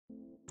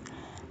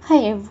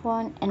Hi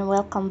everyone and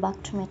welcome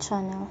back to my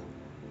channel.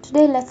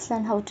 Today let's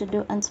learn how to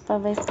do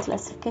unsupervised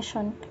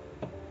classification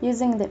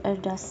using the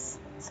Erdas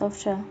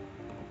software.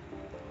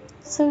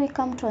 So we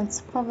come to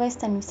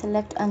unsupervised and we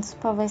select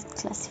unsupervised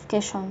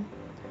classification.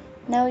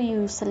 Now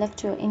you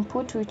select your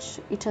input, which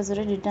it has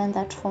already done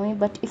that for me,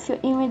 but if your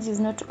image is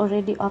not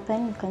already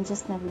open, you can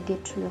just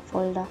navigate to your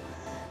folder.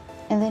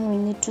 And then we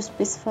need to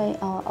specify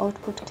our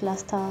output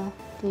cluster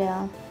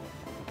layer.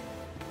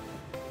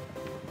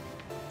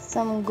 So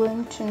I'm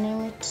going to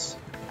name it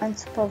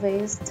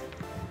unsupervised,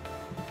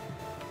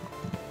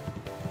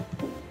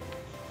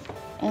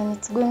 and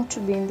it's going to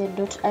be in the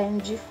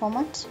 .img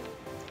format.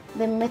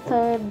 The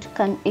method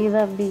can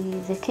either be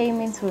the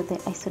k-means or the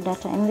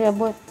isodata, and they are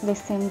both the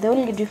same. The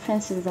only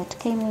difference is that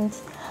k-means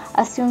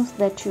assumes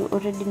that you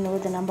already know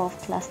the number of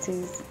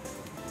classes,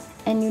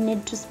 and you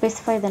need to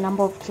specify the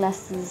number of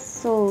classes.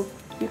 So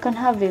you can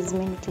have as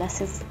many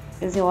classes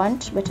as you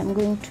want, but I'm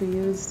going to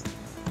use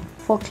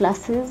 4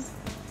 classes.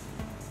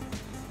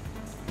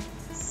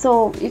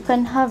 So you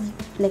can have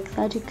like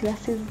 30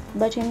 classes,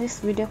 but in this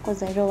video,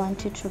 because I don't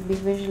want it to be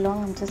very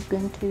long, I'm just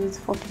going to use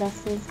 4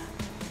 classes.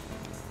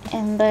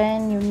 And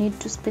then you need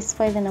to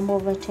specify the number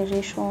of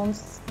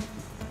iterations,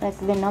 like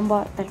the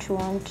number that you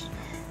want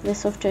the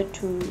software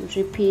to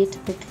repeat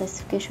the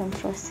classification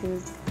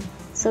process.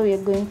 So we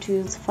are going to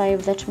use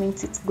 5. That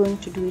means it's going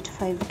to do it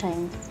 5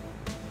 times.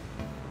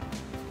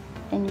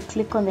 And you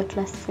click on the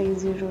classify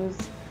zeros.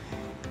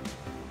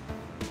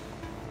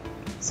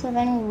 So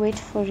then we wait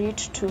for it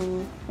to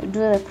do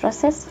the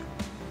process.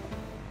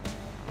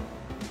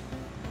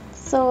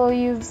 So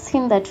you've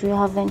seen that we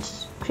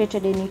haven't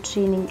created any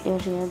training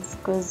areas,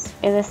 because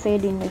as I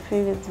said in my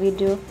previous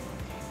video,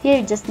 here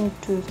you just need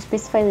to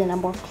specify the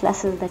number of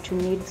classes that you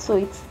need. So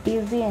it's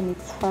easy and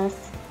it's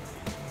fast.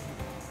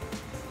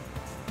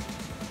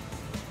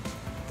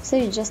 So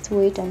you just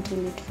wait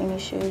until it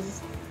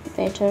finishes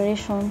the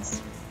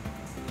iterations.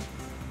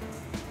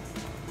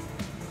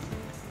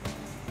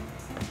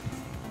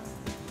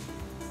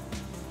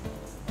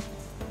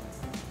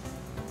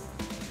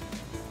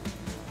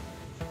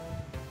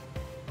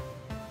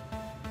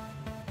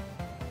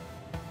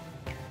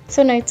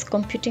 So now it's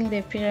computing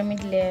the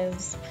pyramid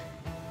layers.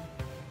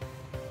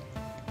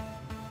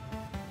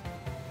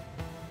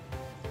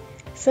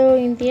 So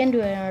in the end,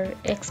 we are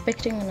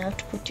expecting an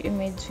output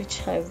image which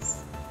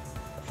has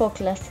 4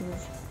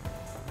 classes.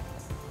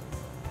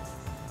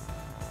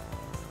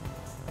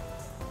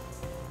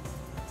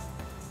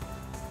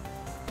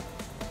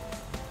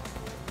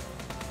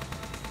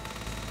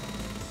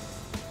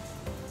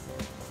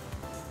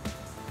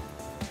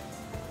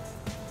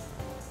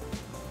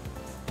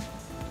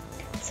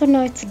 So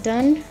now it's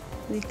done.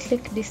 We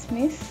click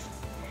dismiss,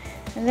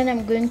 and then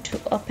I'm going to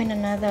open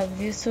another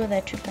view so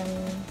that you can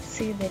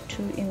see the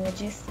 2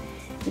 images.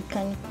 You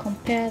can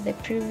compare the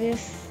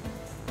previous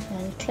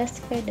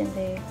unclassified and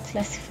the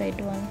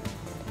classified one.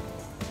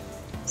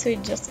 So you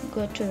just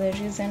go to the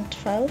recent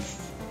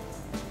files,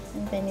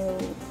 and then you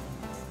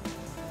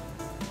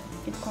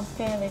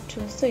compare the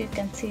 2. So you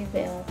can see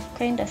they are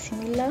kind of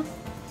similar.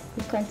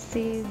 You can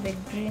see the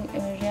green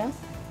area.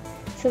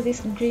 So this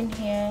green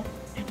here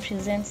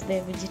represents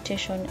the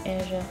vegetation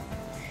area.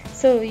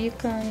 So you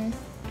can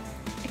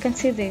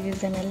see there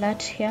is an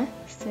alert here.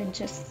 So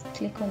just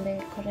click on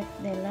the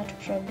correct the alert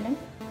problem,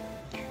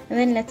 and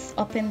then let's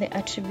open the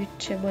attribute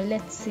table.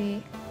 Let's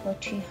see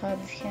what we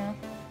have here.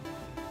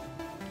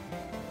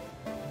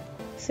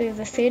 So as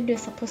I said, we're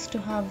supposed to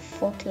have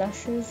 4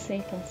 classes. So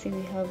you can see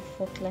we have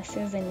 4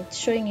 classes, and it's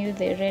showing you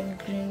the red,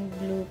 green,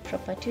 blue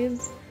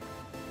properties.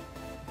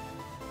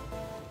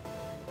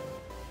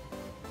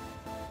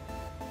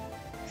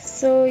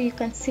 So you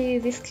can see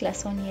this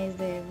class 1 here is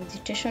the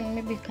vegetation.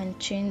 Maybe you can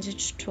change it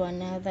to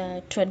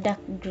a dark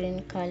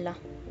green color.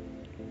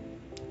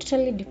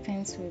 Totally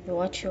depends with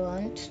what you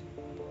want,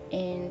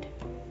 and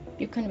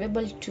you can be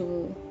able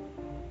to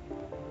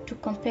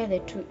compare the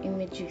 2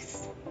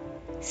 images.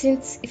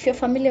 Since if you're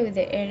familiar with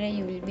the area,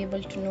 you will be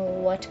able to know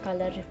what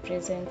color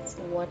represents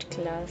what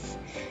class.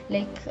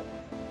 Like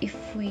if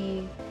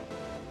we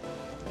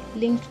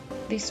link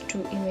these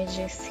 2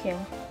 images here,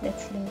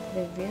 let's link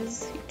the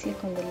views. You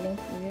click on the link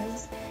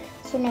views.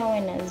 So now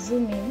when I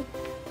zoom in,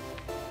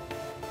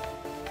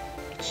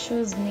 it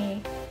shows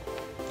me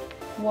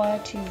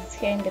what is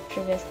here in the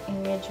previous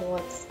image,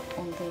 what's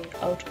on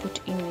the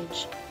output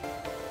image.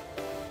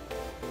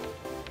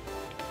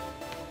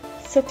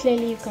 So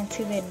clearly you can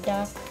see the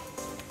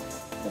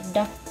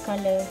dark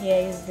color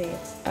here is the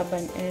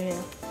urban area.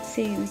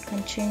 See, we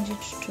can change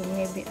it to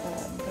maybe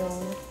a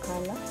brown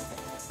color.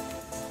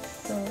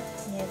 So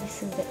yeah,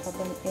 this is the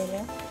urban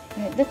area.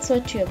 That's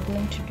what you are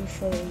going to do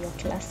for your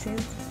classes.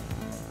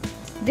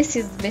 This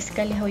is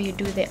basically how you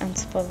do the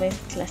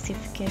unsupervised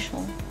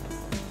classification.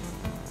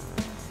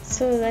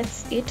 So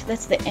that's it.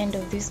 That's the end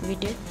of this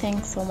video.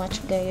 Thanks so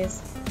much,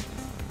 guys.